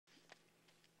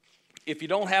If you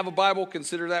don't have a Bible,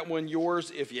 consider that one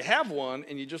yours. If you have one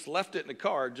and you just left it in the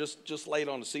car, just lay it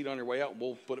on the seat on your way out, and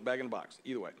we'll put it back in the box.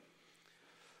 Either way.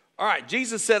 All right,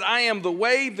 Jesus said, I am the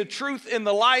way, the truth, and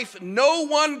the life. No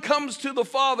one comes to the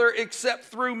Father except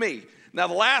through me. Now,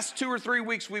 the last 2 or 3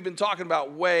 weeks, we've been talking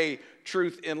about way,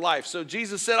 truth, and life. So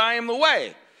Jesus said, I am the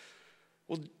way.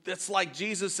 Well, that's like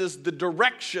Jesus is the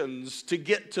directions to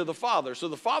get to the Father. So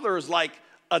the Father is like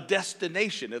a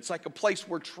destination. It's like a place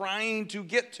we're trying to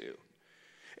get to.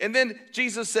 And then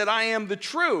Jesus said, I am the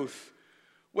truth.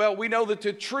 Well, we know that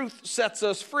the truth sets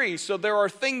us free. So there are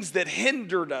things that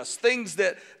hindered us, things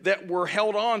that were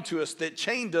held on to us, that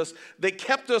chained us, that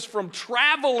kept us from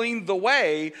traveling the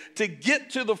way to get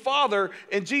to the Father.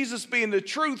 And Jesus being the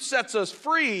truth sets us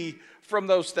free from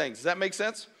those things. Does that make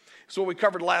sense? That's what we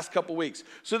covered the last couple weeks.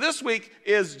 So this week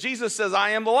is Jesus says,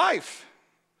 I am the life.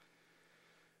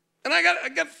 And I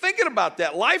got thinking about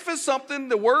that. Life is something,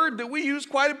 the word that we use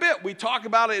quite a bit. We talk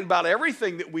about it in about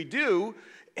everything that we do.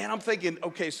 And I'm thinking,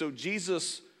 okay, so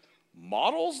Jesus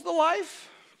models the life?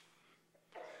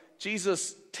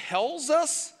 Jesus tells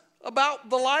us about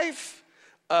the life?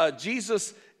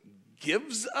 Jesus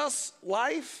gives us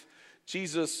life?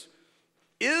 Jesus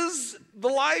is the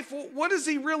life? What does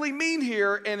he really mean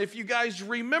here? And if you guys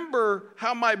remember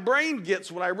how my brain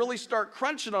gets when I really start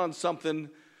crunching on something,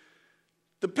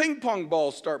 the ping pong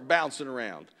balls start bouncing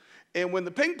around. And when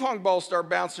the ping pong balls start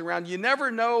bouncing around, you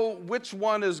never know which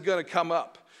one is going to come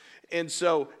up. And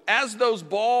so as those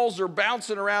balls are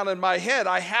bouncing around in my head,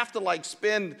 I have to like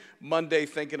spend Monday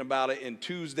thinking about it and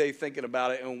Tuesday thinking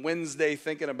about it and Wednesday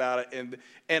thinking about it.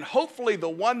 And hopefully the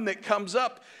one that comes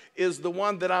up is the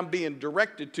one that I'm being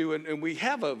directed to. And we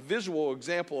have a visual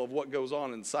example of what goes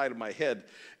on inside of my head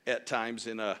at times.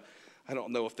 And I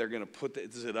don't know if they're going to put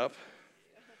it. Is it up?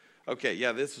 Okay,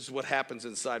 yeah, this is what happens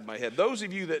inside my head. Those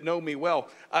of you that know me well,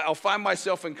 I'll find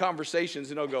myself in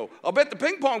conversations and I'll go, I'll bet the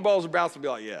ping pong balls are bouncing. I'll be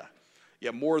like, yeah. Yeah,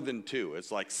 more than 2.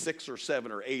 It's like 6 or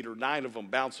 7 or 8 or 9 of them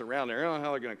bouncing around there. I don't know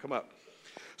how they're going to come up.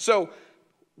 So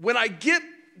when I get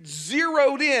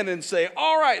zeroed in and say,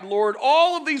 all right, Lord,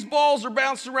 all of these balls are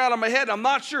bouncing around in my head. I'm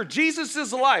not sure. Jesus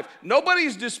is alive.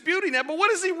 Nobody's disputing that. But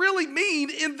what does he really mean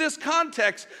in this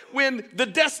context when the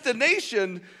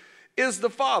destination is the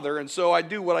Father? And so I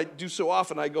do what I do so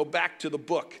often. I go back to the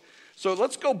book. So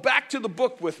let's go back to the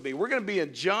book with me. We're going to be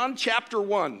in John chapter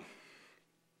 1.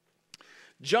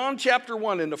 John chapter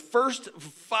 1, in the first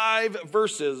 5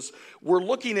 verses, we're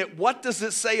looking at what does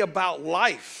it say about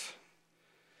life.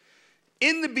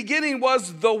 In the beginning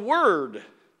was the Word,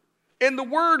 and the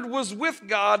Word was with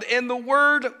God, and the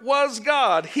Word was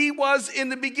God. He was in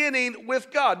the beginning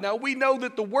with God. Now we know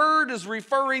that the Word is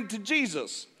referring to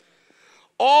Jesus.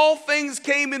 All things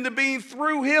came into being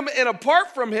through him, and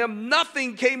apart from him,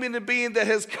 nothing came into being that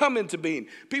has come into being.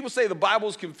 People say the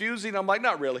Bible's confusing. I'm like,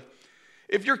 not really.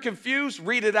 If you're confused,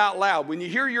 read it out loud. When you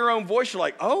hear your own voice, you're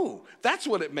like, oh, that's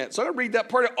what it meant. So I'm going to read that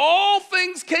part. All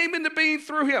things came into being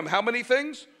through him. How many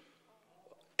things?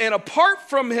 And apart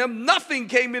from him, nothing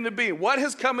came into being. What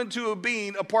has come into a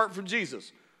being apart from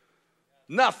Jesus?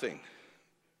 Nothing.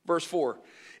 Verse 4.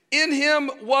 In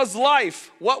him was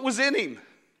life. What was in him?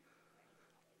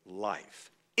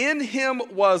 Life. In him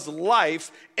was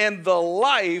life, and the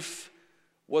life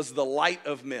was the light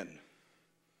of men.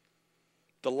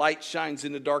 The light shines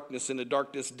in the darkness, and the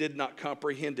darkness did not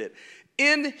comprehend it.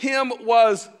 In him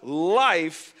was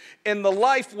life, and the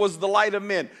life was the light of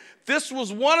men. This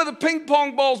was one of the ping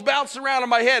pong balls bouncing around in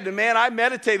my head, and man, I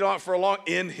meditated on it for a long.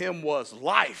 In him was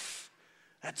life.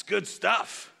 That's good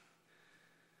stuff.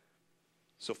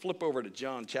 So flip over to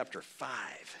John chapter 5.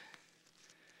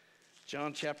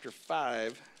 John chapter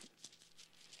 5,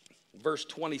 verse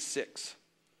 26.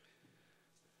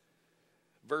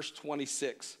 Verse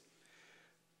 26.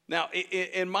 Now,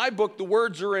 in my book, the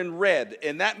words are in red,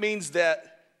 and that means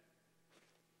that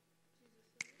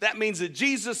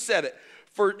Jesus said it.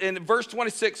 In verse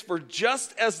 26, for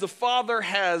just as the Father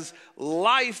has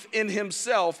life in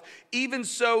himself, even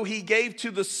so he gave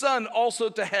to the Son also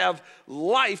to have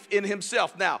life in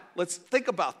himself. Now, let's think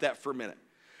about that for a minute.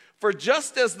 For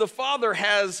just as the Father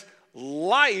has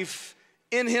life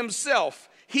in himself,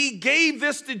 he gave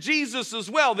this to Jesus as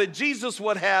well, that Jesus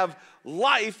would have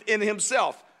life in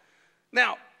himself.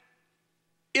 Now,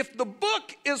 if the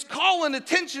book is calling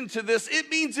attention to this, it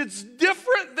means it's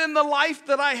different than the life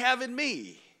that I have in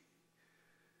me.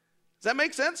 Does that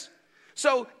make sense?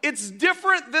 So it's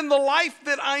different than the life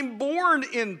that I'm born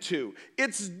into.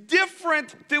 It's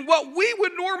different than what we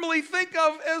would normally think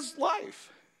of as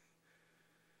life.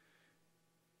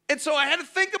 And so I had to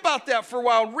think about that for a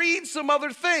while, read some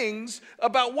other things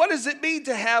about what does it mean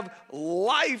to have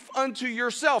life unto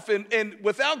yourself. And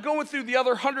without going through the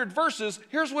other 100 verses,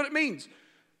 here's what it means.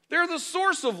 They're the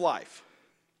source of life.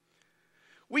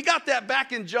 We got that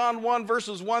back in John 1,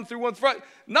 verses 1 through 1.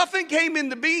 Nothing came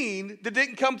into being that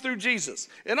didn't come through Jesus.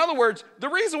 In other words, the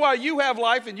reason why you have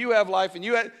life and you have life and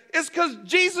you have, is because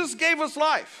Jesus gave us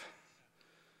life.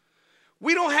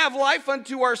 We don't have life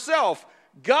unto ourselves.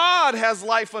 God has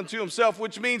life unto himself,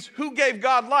 which means who gave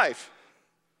God life?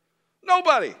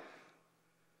 Nobody.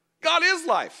 God is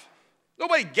life.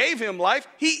 Nobody gave him life.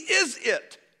 He is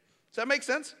it. Does that make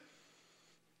sense?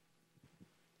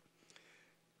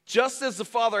 Just as the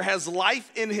Father has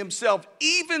life in himself,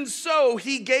 even so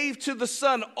he gave to the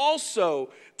Son also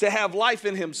to have life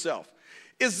in himself.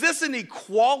 Is this an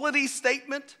equality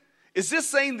statement? Is this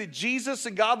saying that Jesus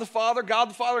and God the Father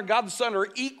and God the Son are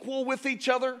equal with each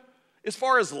other? As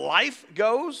far as life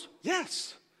goes,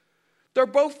 yes. They're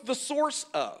both the source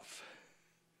of.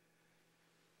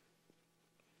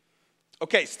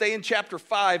 Okay, stay in chapter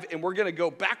 5, and we're going to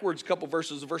go backwards a couple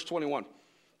verses to verse 21.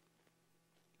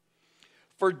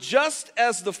 For just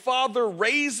as the Father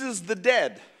raises the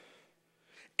dead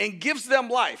and gives them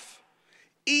life,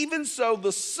 even so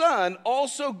the Son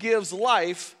also gives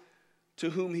life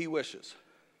to whom he wishes.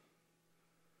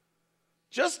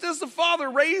 Just as the Father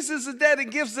raises the dead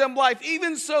and gives them life,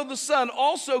 even so the Son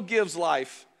also gives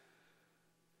life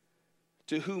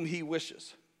to whom he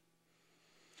wishes.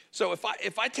 So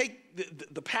if I take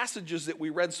the passages that we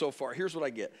read so far, here's what I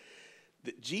get.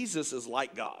 That Jesus is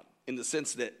like God in the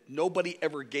sense that nobody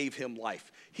ever gave him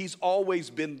life. He's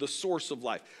always been the source of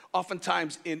life.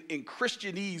 Oftentimes in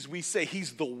Christianese, we say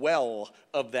he's the well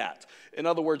of that. In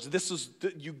other words,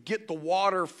 you get the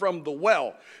water from the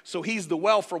well. So he's the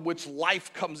well from which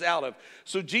life comes out of.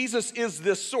 So Jesus is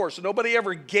this source. Nobody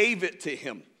ever gave it to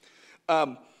him.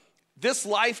 This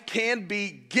life can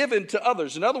be given to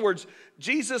others. In other words,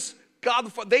 Jesus, God the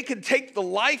Father, they can take the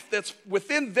life that's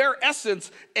within their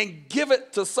essence and give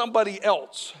it to somebody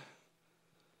else.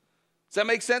 Does that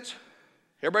make sense?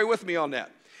 Everybody with me on that?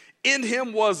 In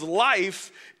him was life,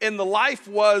 and the life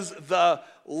was the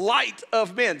light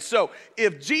of men. So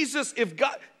if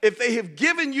they have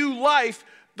given you life,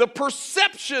 the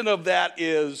perception of that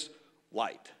is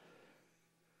light.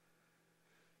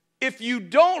 If you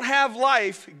don't have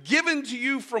life given to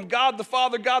you from God the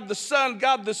Father, God the Son,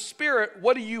 God the Spirit,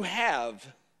 what do you have?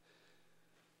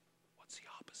 What's the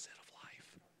opposite of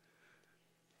life?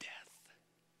 Death.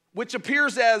 Which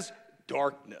appears as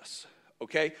darkness,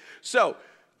 okay? So,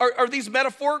 are these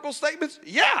metaphorical statements?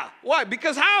 Yeah. Why?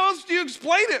 Because how else do you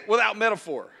explain it without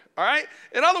metaphor, all right?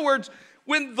 In other words,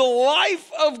 when the life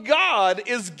of God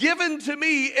is given to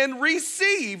me and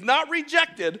received, not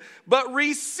rejected, but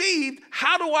received,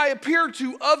 how do I appear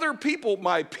to other people,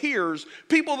 my peers,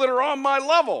 people that are on my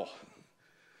level?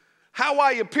 How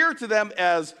I appear to them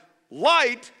as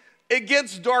light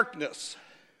against darkness.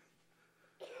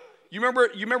 You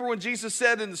remember when Jesus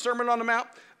said in the Sermon on the Mount,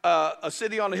 a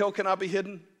city on a hill cannot be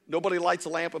hidden? Nobody lights a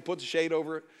lamp and puts a shade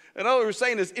over it. And all we're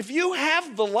saying is, if you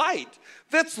have the light,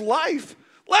 that's life,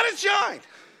 let it shine.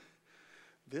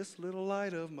 This little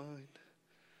light of mine,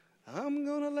 I'm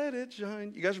going to let it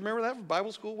shine. You guys remember that from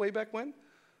Bible school way back when?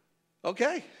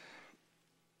 Okay.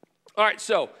 All right,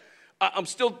 so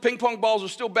ping pong balls are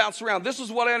still bouncing around. This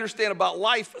is what I understand about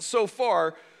life so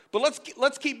far, but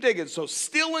let's keep digging. So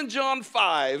still in John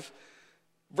 5,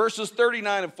 verses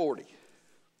 39 and 40.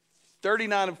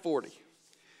 39 and 40.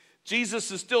 Jesus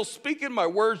is still speaking. My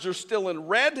words are still in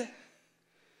red.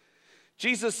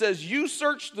 Jesus says, you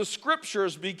search the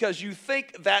scriptures because you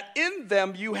think that in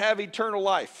them you have eternal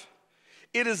life.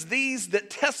 It is these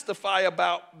that testify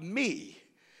about me.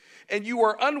 And you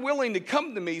are unwilling to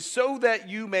come to me so that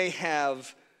you may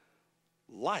have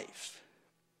life.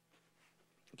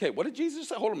 Okay, what did Jesus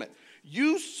say? Hold on a minute.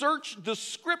 You search the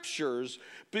scriptures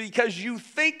because you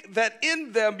think that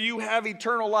in them you have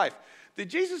eternal life. Did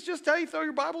Jesus just tell you throw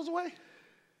your Bibles away?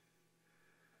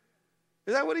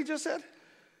 Is that what he just said?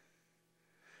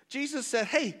 Jesus said,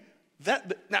 hey,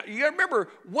 now you gotta remember,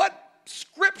 what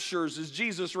scriptures is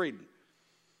Jesus reading?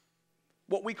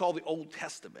 What we call the Old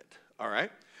Testament, all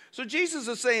right? So Jesus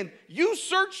is saying, you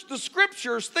search the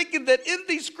scriptures thinking that in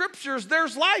these scriptures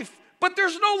there's life, but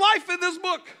there's no life in this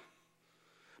book.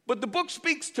 But the book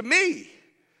speaks to me.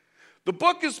 The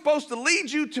book is supposed to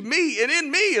lead you to me, and in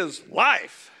me is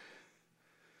life.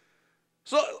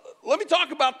 So let me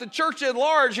talk about the church at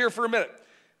large here for a minute.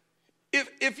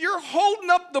 If you're holding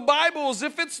up the Bible as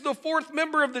if it's the fourth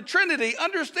member of the Trinity,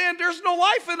 understand there's no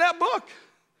life in that book.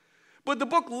 But the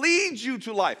book leads you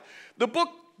to life. The book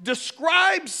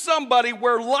describes somebody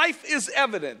where life is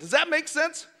evident. Does that make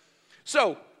sense?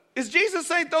 So, is Jesus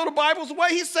saying throw the Bibles away?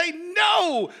 He's saying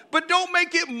no, but don't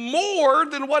make it more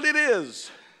than what it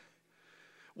is.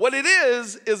 What it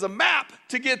is a map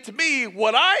to get to me.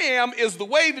 What I am is the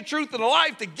way, the truth, and the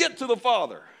life to get to the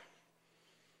Father.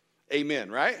 Amen,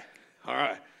 right? All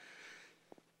right.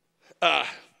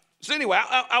 So anyway,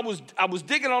 I was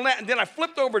digging on that, and then I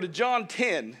flipped over to John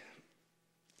 10.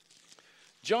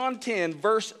 John 10,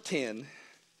 verse 10.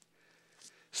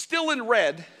 Still in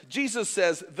red, Jesus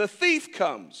says, the thief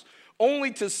comes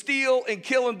only to steal and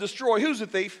kill and destroy. Who's the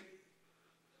thief?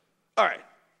 All right,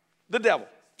 the devil.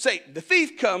 Say, the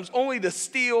thief comes only to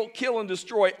steal, kill, and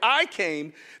destroy. I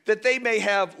came that they may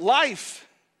have life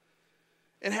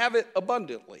and have it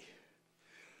abundantly.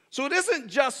 So it isn't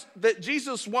just that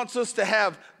Jesus wants us to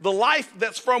have the life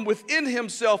that's from within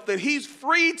himself that he's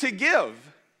free to give.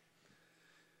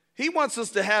 He wants us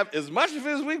to have as much of it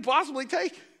as we can possibly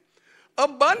take,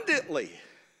 abundantly.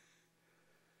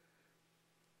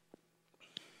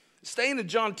 Staying in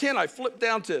John 10, I flipped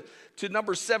down to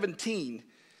number 17.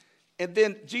 And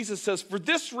then Jesus says, for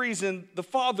this reason the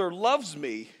Father loves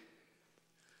me.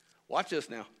 Watch this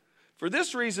now. For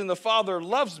this reason the Father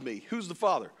loves me. Who's the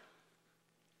Father?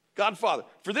 God Father.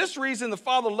 For this reason the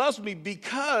Father loves me,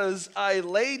 because I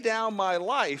lay down my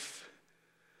life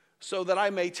so that I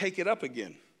may take it up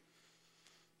again.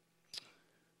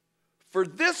 For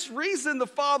this reason the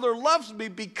Father loves me,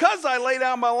 because I lay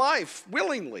down my life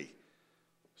willingly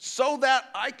so that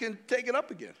I can take it up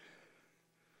again.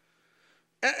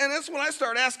 And that's when I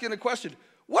start asking the question,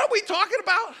 what are we talking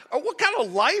about? Or what kind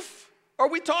of life are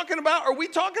we talking about? Are we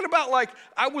talking about like,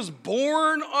 I was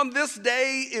born on this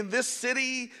day in this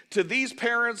city to these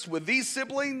parents with these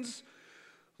siblings,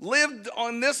 lived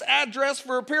on this address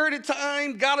for a period of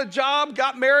time, got a job,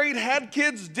 got married, had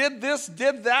kids, did this,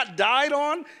 did that, died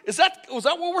on? Was that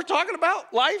what we're talking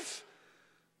about, life?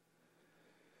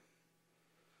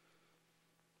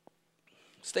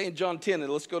 Stay in John 10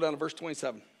 and let's go down to verse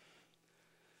 27.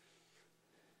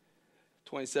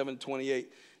 27,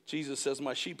 28, Jesus says,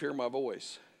 my sheep hear my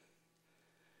voice,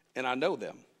 and I know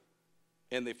them,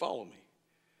 and they follow me.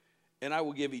 And I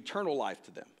will give eternal life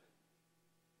to them,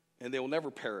 and they will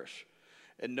never perish,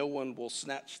 and no one will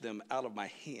snatch them out of my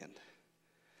hand.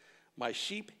 My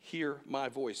sheep hear my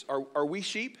voice. Are we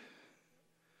sheep?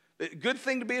 Good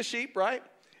thing to be a sheep, right?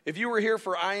 If you were here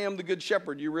for I am the good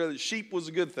shepherd, you realize sheep was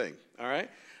a good thing, all right?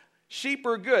 Sheep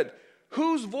are good.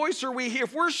 Whose voice are we hearing?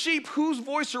 If we're sheep, whose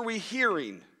voice are we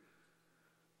hearing?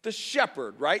 The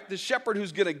shepherd, right? The shepherd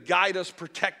who's going to guide us,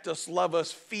 protect us, love us,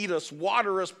 feed us,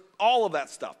 water us, all of that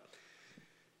stuff.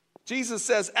 Jesus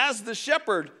says, as the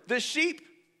shepherd, the sheep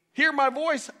hear my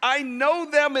voice. I know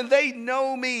them and they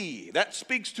know me. That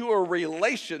speaks to a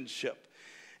relationship.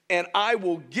 And I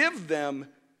will give them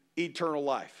eternal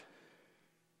life.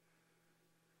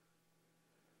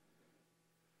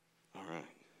 All right.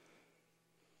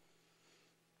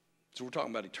 So we're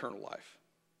talking about eternal life.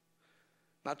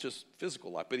 Not just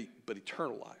physical life, but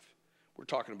eternal life. We're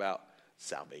talking about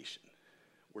salvation.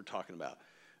 We're talking about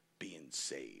being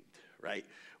saved, right?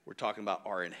 We're talking about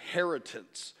our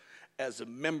inheritance as a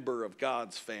member of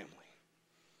God's family.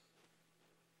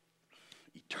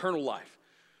 Eternal life.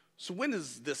 So when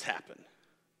does this happen?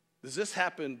 Does this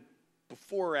happen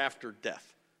before or after death?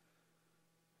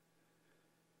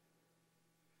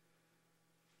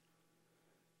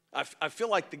 I feel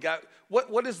like the guy,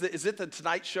 what is is it the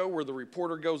Tonight Show where the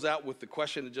reporter goes out with the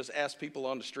question and just asks people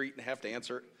on the street and have to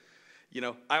answer it? You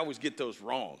know, I always get those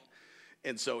wrong.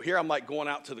 And so here I'm like going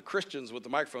out to the Christians with the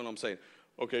microphone. I'm saying,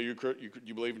 okay,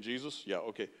 you believe in Jesus? Yeah,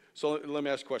 okay. So let me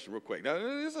ask you a question real quick. Now,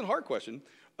 this isn't a hard question.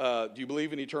 Do you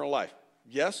believe in eternal life?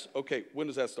 Yes? Okay, when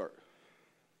does that start?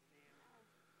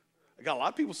 I got a lot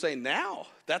of people saying now.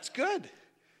 That's good.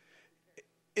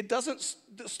 It doesn't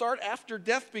start after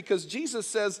death because Jesus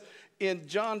says in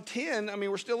John 10, I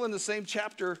mean, we're still in the same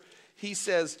chapter. He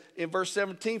says in verse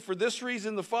 17, for this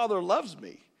reason the Father loves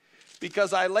me,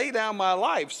 because I lay down my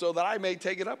life so that I may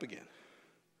take it up again.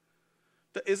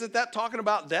 Isn't that talking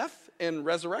about death and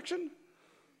resurrection?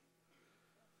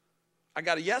 I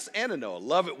got a yes and a no. I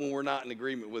love it when we're not in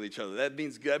agreement with each other. That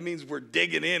means we're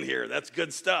digging in here. That's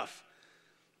good stuff.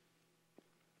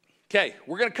 Okay,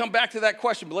 we're going to come back to that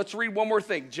question, but let's read one more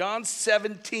thing. John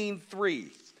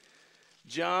 17:3.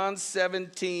 John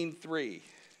 17:3.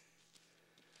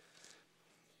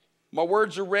 My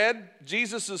words are read.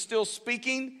 Jesus is still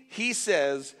speaking. He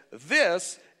says,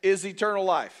 this is eternal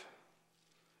life.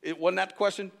 It wasn't that the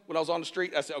question when I was on the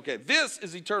street? I said, okay, this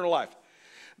is eternal life.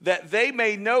 That they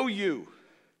may know you,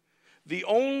 the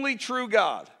only true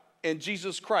God, and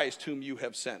Jesus Christ whom you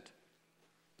have sent.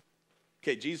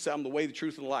 Okay, Jesus said, I'm the way, the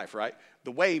truth, and the life, right?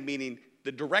 The way meaning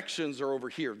the directions are over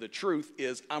here. The truth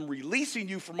is I'm releasing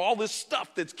you from all this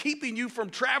stuff that's keeping you from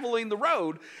traveling the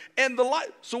road. And the life.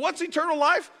 So what's eternal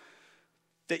life?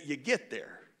 That you get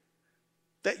there.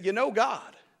 That you know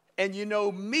God. And you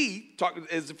know me, talking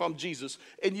as if I'm Jesus,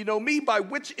 and you know me by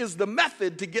which is the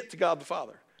method to get to God the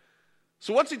Father.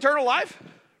 So what's eternal life?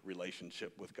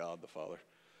 Relationship with God the Father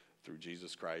through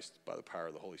Jesus Christ by the power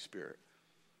of the Holy Spirit.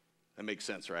 That makes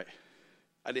sense, right?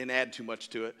 I didn't add too much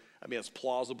to it. I mean, it's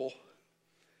plausible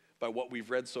by what we've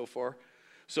read so far.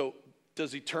 So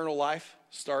does eternal life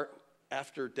start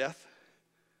after death?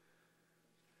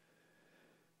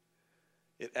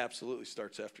 It absolutely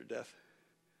starts after death.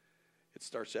 It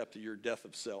starts after your death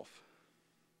of self.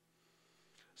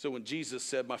 So when Jesus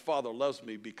said, my Father loves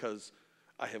me because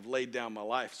I have laid down my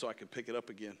life so I can pick it up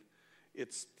again,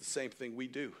 it's the same thing we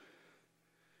do.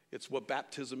 It's what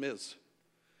baptism is.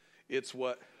 It's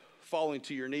what falling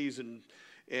to your knees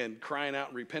and crying out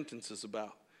in repentance is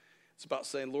about. It's about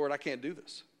saying, Lord, I can't do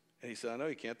this. And he said, I know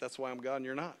you can't. That's why I'm God and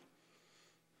you're not.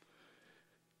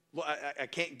 Well, I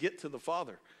can't get to the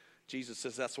Father. Jesus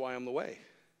says, that's why I'm the way.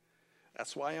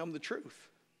 That's why I'm the truth.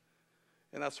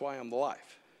 And that's why I'm the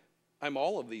life. I'm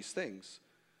all of these things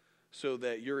so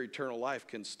that your eternal life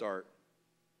can start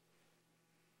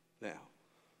now.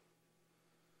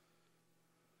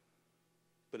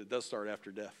 But it does start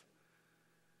after death.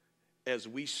 As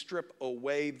we strip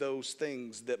away those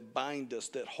things that bind us,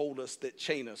 that hold us, that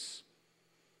chain us,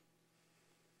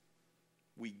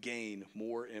 we gain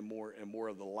more and more and more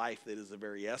of the life that is the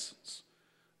very essence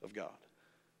of God.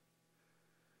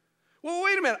 Well,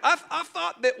 wait a minute. I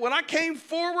thought that when I came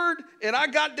forward and I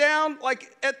got down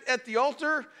like at the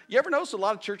altar, you ever notice a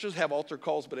lot of churches have altar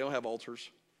calls, but they don't have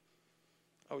altars?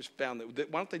 I always found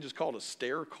that why don't they just call it a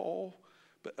stair call?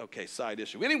 But okay, side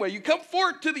issue. Anyway, you come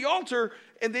forward to the altar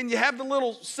and then you have the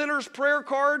little sinner's prayer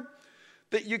card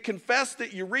that you confess,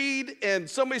 that you read, and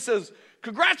somebody says,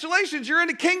 congratulations, you're in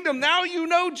the kingdom. Now you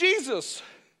know Jesus.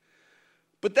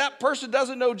 But that person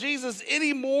doesn't know Jesus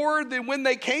any more than when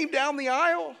they came down the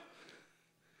aisle.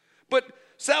 But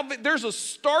there's a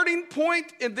starting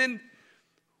point, and then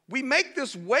we make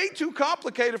this way too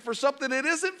complicated for something that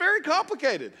isn't very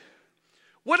complicated.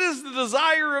 What is the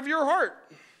desire of your heart?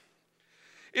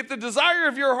 If the desire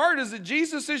of your heart is that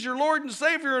Jesus is your Lord and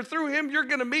Savior, and through him you're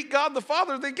going to meet God the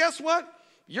Father, then guess what?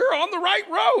 You're on the right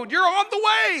road. You're on the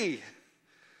way.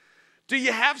 Do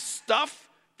you have stuff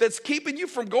that's keeping you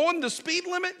from going the speed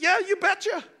limit? Yeah, you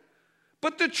betcha.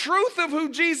 But the truth of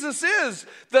who Jesus is,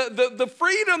 the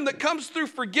freedom that comes through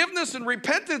forgiveness and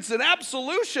repentance and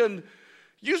absolution,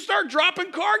 you start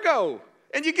dropping cargo.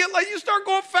 And you start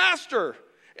going faster.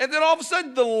 And then all of a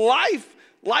sudden the life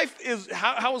is,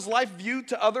 how is life viewed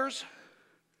to others?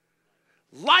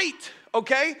 Light,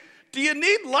 okay? Do you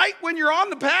need light when you're on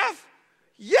the path?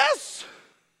 Yes.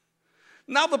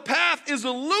 Now the path is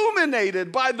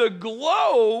illuminated by the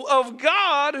glow of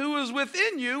God who is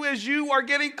within you as you are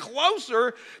getting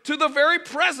closer to the very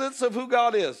presence of who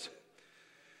God is.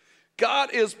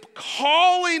 God is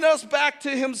calling us back to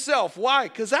himself. Why?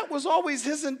 Because that was always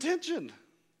his intention.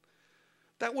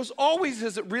 That was always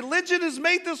his. Religion has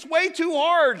made this way too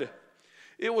hard.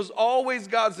 It was always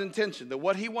God's intention that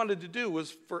what he wanted to do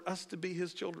was for us to be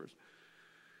his children.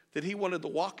 That he wanted to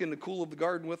walk in the cool of the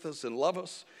garden with us and love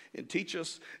us and teach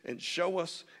us and show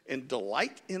us and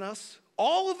delight in us.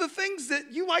 All of the things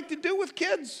that you like to do with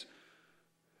kids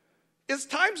is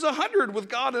times 100 with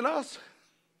God and us.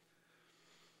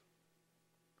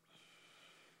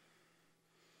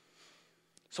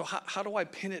 So how do I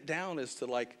pin it down as to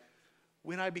like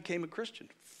when I became a Christian?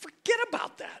 Forget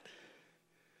about that.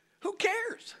 Who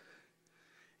cares?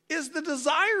 Is the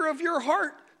desire of your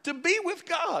heart to be with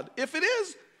God? If it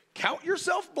is, count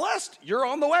yourself blessed. You're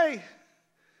on the way.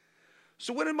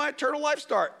 So when did my eternal life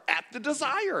start? At the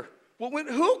desire. Well,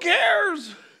 who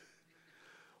cares?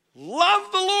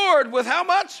 Love the Lord with how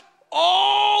much?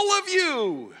 All of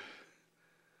you.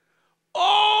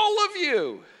 All of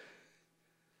you.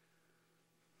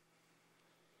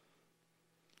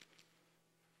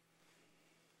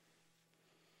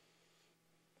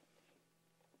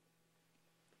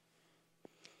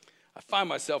 I find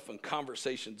myself in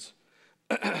conversations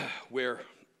where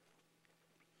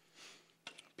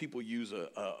people use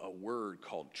a word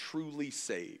called truly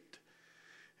saved.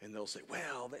 And they'll say,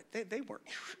 well, they weren't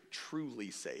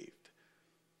truly saved.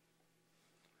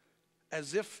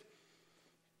 As if,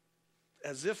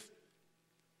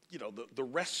 you know, the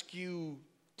rescue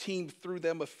team threw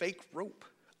them a fake rope.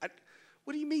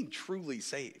 What do you mean truly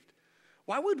saved?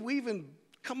 Why would we even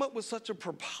come up with such a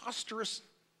preposterous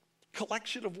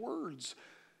collection of words?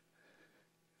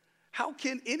 How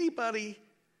can anybody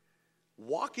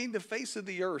walking the face of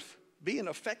the earth be an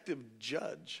effective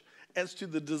judge as to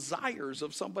the desires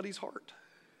of somebody's heart?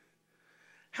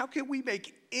 How can we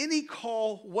make any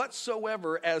call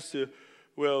whatsoever as to,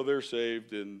 well, they're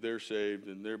saved,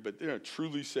 but they're not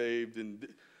truly saved? And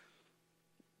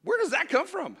where does that come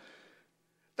from?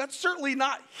 That's certainly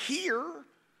not here.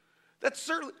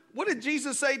 What did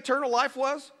Jesus say eternal life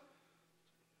was?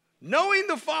 Knowing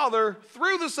the Father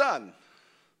through the Son.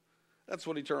 That's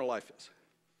what eternal life is.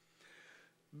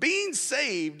 Being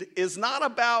saved is not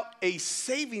about a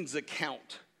savings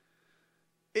account.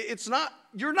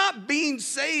 You're not being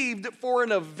saved for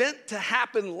an event to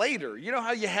happen later. You know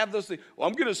how you have those things, well,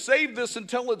 I'm going to save this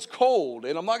until it's cold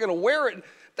and I'm not going to wear it.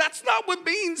 That's not what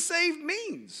being saved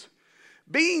means.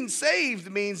 Being saved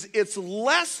means it's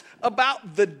less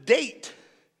about the date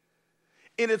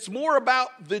and it's more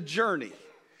about the journey.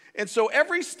 And so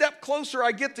every step closer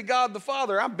I get to God the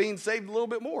Father, I'm being saved a little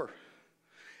bit more.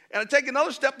 And I take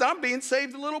another step, then I'm being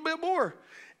saved a little bit more.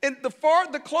 And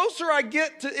the closer I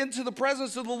get into the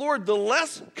presence of the Lord, the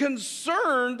less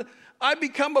concerned I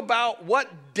become about what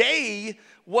day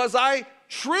was I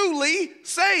truly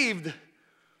saved.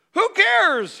 Who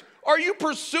cares? Are you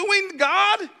pursuing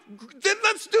God? Then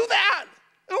let's do that.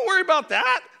 Don't worry about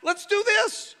that. Let's do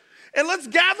this. And let's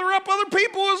gather up other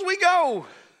people as we go.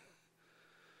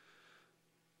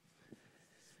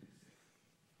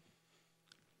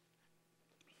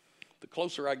 The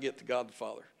closer I get to God the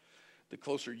Father, the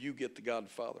closer you get to God the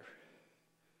Father,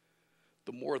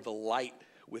 the more the light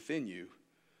within you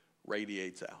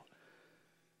radiates out.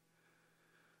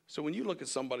 So when you look at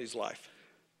somebody's life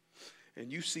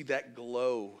and you see that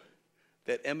glow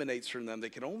that emanates from them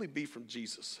that can only be from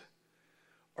Jesus,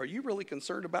 are you really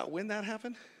concerned about when that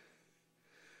happened?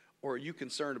 Or are you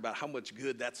concerned about how much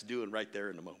good that's doing right there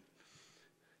in the moment?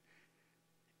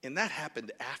 And that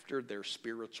happened after their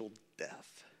spiritual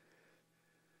death.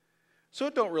 So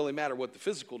it don't really matter what the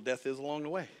physical death is along the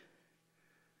way.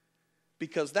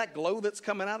 Because that glow that's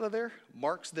coming out of there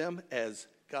marks them as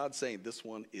God saying, this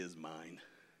one is mine.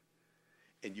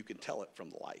 And you can tell it from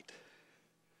the light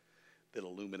that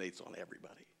illuminates on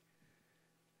everybody.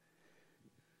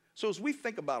 So as we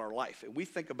think about our life and we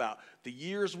think about the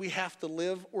years we have to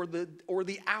live or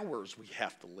the hours we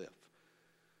have to live,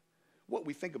 what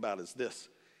we think about is this: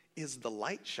 is the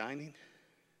light shining?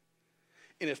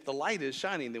 And if the light is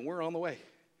shining, then we're on the way.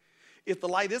 If the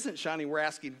light isn't shining, we're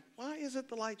asking, why isn't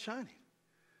the light shining?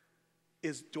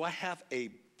 Do I have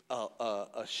a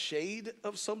shade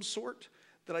of some sort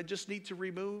that I just need to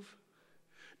remove?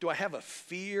 Do I have a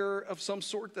fear of some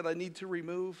sort that I need to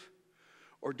remove?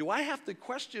 Or do I have to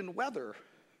question whether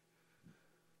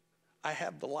I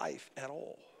have the life at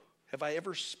all? Have I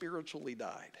ever spiritually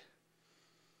died?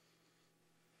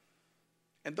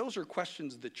 And those are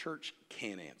questions the church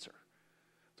can't answer.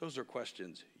 Those are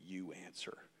questions you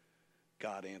answer.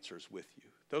 God answers with you.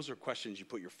 Those are questions you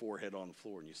put your forehead on the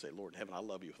floor and you say, Lord in heaven, I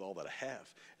love you with all that I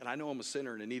have. And I know I'm a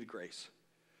sinner and in need of grace.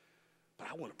 But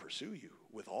I want to pursue you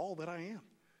with all that I am.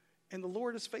 And the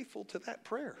Lord is faithful to that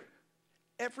prayer.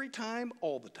 Every time,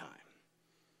 all the time.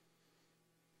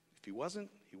 If he wasn't,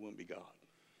 he wouldn't be God.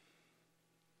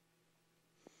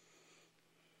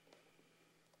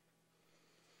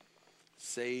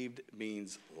 Saved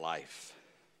means life.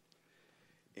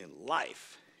 And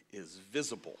life is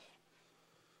visible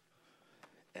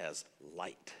as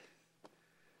light.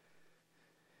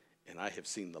 And I have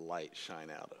seen the light shine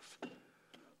out of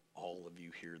all of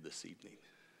you here this evening.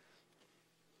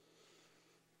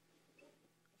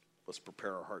 Let's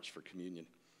prepare our hearts for communion.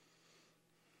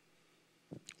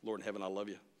 Lord in heaven, I love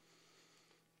you.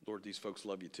 Lord, these folks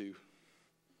love you too.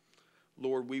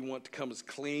 Lord, we want to come as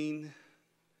clean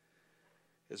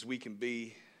as we can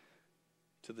be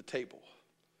to the table,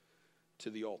 to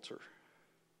the altar.